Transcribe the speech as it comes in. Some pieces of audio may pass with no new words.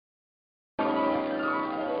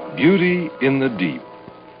Beauty in the deep.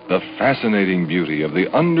 The fascinating beauty of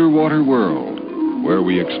the underwater world, where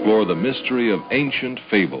we explore the mystery of ancient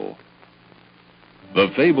fable.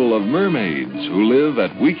 The fable of mermaids who live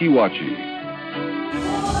at Weeki Wachee.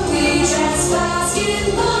 We trespass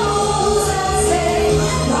in bubbles as they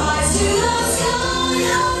rise to the sky,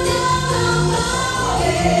 no doubt about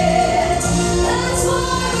it. That's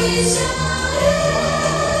why we shout it.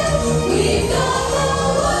 We've got the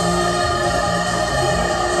world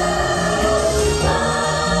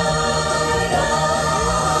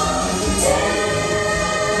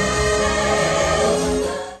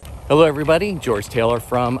Hello everybody, George Taylor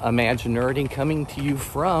from ImagiNERDing coming to you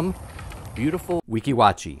from beautiful Weeki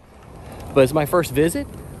Wachee. But it's my first visit.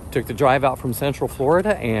 Took the drive out from Central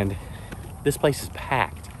Florida and this place is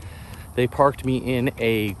packed. They parked me in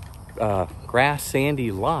a grass sandy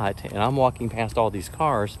lot and I'm walking past all these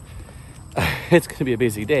cars. It's going to be a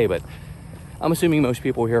busy day, but I'm assuming most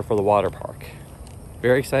people are here for the water park.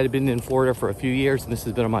 Very excited, been in Florida for a few years and this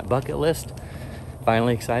has been on my bucket list.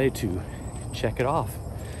 Finally excited to check it off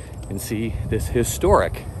and see this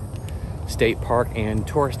historic state park and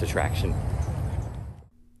tourist attraction.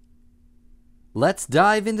 Let's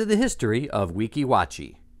dive into the history of Weeki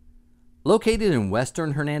Wachee. Located in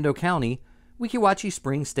western Hernando County, Weeki Wachee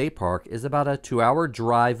Springs State Park is about a 2-hour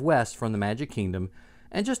drive west from the Magic Kingdom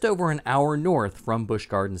and just over an hour north from Busch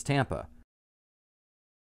Gardens, Tampa.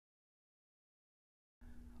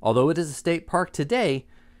 Although it is a state park today,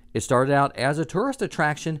 it started out as a tourist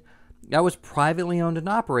attraction that was privately owned and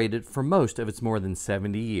operated for most of its more than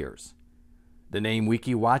 70 years. The name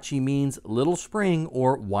Weeki Wachee means little spring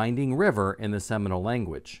or winding river in the Seminole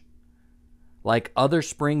language. Like other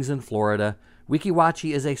springs in Florida, Weeki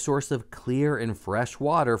Wachee is a source of clear and fresh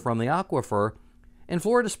water from the aquifer, and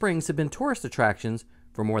Florida springs have been tourist attractions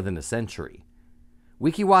for more than a century.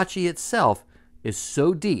 Weeki Wachee itself is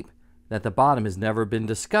so deep that the bottom has never been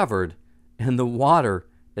discovered, and the water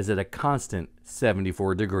is at a constant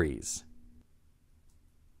 74 degrees.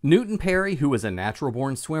 Newton Perry, who was a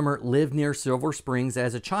natural-born swimmer, lived near Silver Springs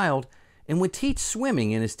as a child and would teach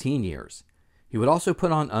swimming in his teen years. He would also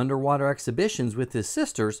put on underwater exhibitions with his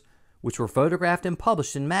sisters, which were photographed and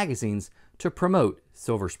published in magazines to promote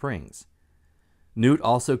Silver Springs. Newt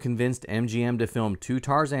also convinced MGM to film 2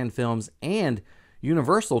 Tarzan films and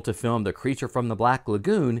Universal to film The Creature from the Black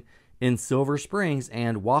Lagoon in Silver Springs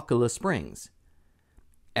and Wakulla Springs.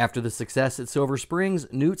 After the success at Silver Springs,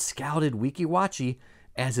 Newt scouted Weeki Wachee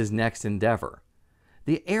as his next endeavor.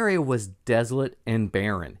 The area was desolate and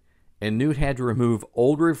barren, and Newt had to remove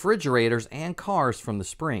old refrigerators and cars from the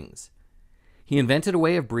springs. He invented a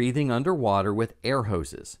way of breathing underwater with air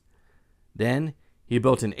hoses. Then, he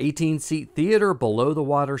built an 18-seat theater below the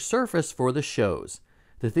water surface for the shows.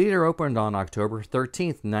 The theater opened on October 13,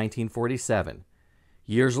 1947.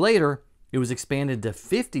 Years later, it was expanded to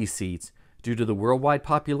 50 seats due to the worldwide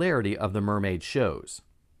popularity of the Mermaid shows.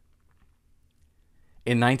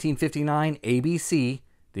 In 1959, ABC,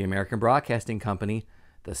 the American Broadcasting Company,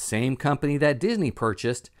 the same company that Disney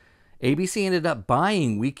purchased, ABC ended up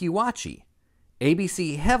buying Weeki Wachee.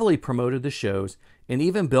 ABC heavily promoted the shows and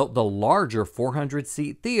even built the larger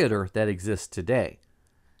 400-seat theater that exists today.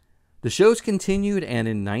 The shows continued, and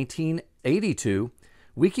in 1982,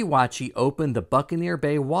 Weeki Wachee opened the Buccaneer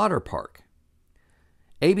Bay Water Park.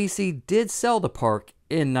 ABC did sell the park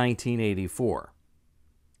in 1984.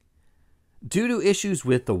 Due to issues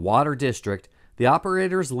with the water district, the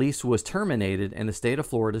operator's lease was terminated and the state of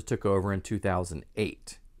Florida took over in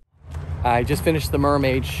 2008. I just finished the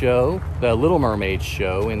Mermaid show, the Little Mermaid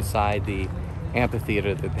show inside the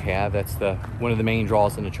amphitheater that they have. That's one of the main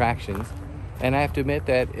draws and attractions. And I have to admit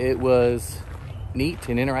that it was neat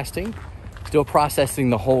and interesting. Still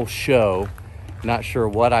processing the whole show. Not sure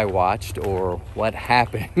what I watched or what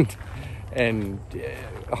happened, and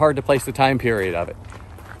hard to place the time period of it.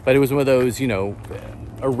 But it was one of those,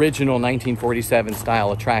 original 1947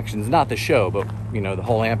 style attractions, not the show, but, the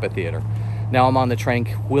whole amphitheater. Now I'm on the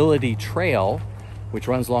Tranquility Trail, which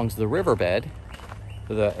runs along the riverbed,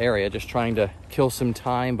 the area, just trying to kill some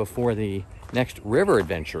time before the next river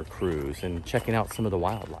adventure cruise and checking out some of the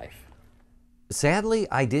wildlife. Sadly,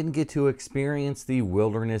 I didn't get to experience the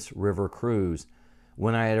Wilderness River Cruise.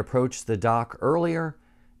 When I had approached the dock earlier,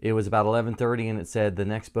 it was about 11:30 and it said the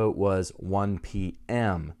next boat was 1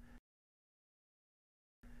 p.m.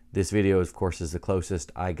 This video, of course, is the closest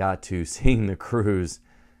I got to seeing the cruise.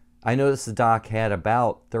 I noticed the dock had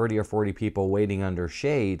about 30 or 40 people waiting under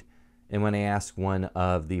shade, and when I asked one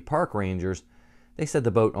of the park rangers, they said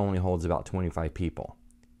the boat only holds about 25 people.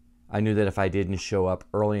 I knew that if I didn't show up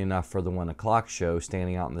early enough for the 1 o'clock show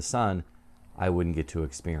standing out in the sun, I wouldn't get to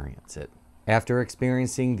experience it. After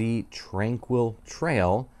experiencing the tranquil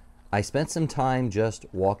trail, I spent some time just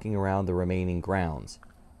walking around the remaining grounds.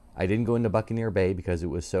 I didn't go into Buccaneer Bay because it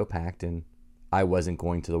was so packed and I wasn't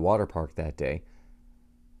going to the water park that day.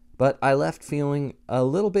 But I left feeling a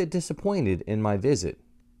little bit disappointed in my visit.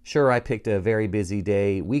 Sure, I picked a very busy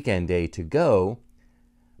day, weekend day to go,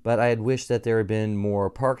 but I had wished that there had been more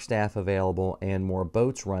park staff available and more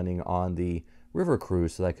boats running on the river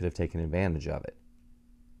cruise so that I could have taken advantage of it.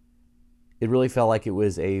 It really felt like it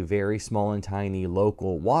was a very small and tiny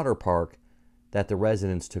local water park that the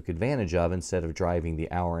residents took advantage of instead of driving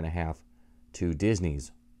the hour and a half to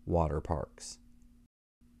Disney's water parks.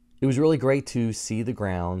 It was really great to see the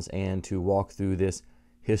grounds and to walk through this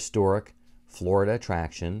historic Florida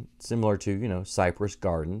attraction, similar to, Cypress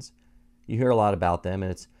Gardens. You hear a lot about them,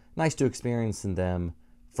 and it's nice to experience them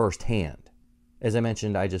firsthand. As I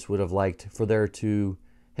mentioned, I just would have liked for there to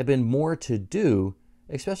have been more to do,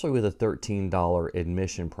 especially with a $13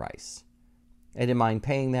 admission price. I didn't mind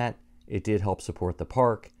paying that. It did help support the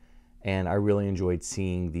park, and I really enjoyed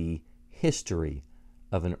seeing the history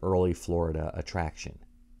of an early Florida attraction.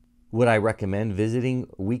 Would I recommend visiting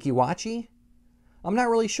Weeki Wachee? I'm not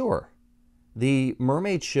really sure. The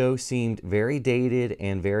Mermaid show seemed very dated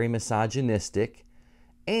and very misogynistic,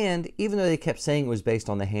 and even though they kept saying it was based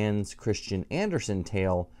on the Hans Christian Andersen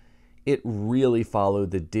tale, it really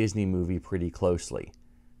followed the Disney movie pretty closely.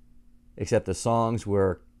 Except the songs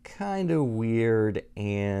were kind of weird,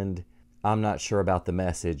 and I'm not sure about the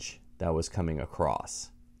message that was coming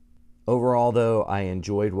across. Overall, though, I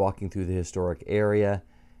enjoyed walking through the historic area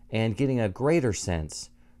and getting a greater sense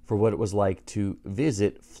for what it was like to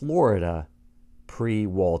visit Florida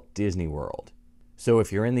pre-Walt Disney World. So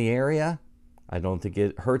if you're in the area, I don't think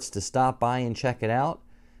it hurts to stop by and check it out.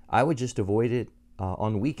 I would just avoid it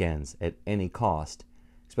on weekends at any cost,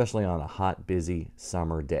 especially on a hot, busy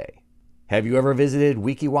summer day. Have you ever visited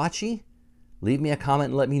Weeki Wachee? Leave me a comment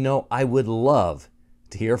and let me know. I would love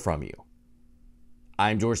to hear from you.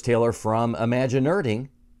 I'm George Taylor from ImagiNERDing,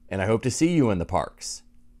 and I hope to see you in the parks.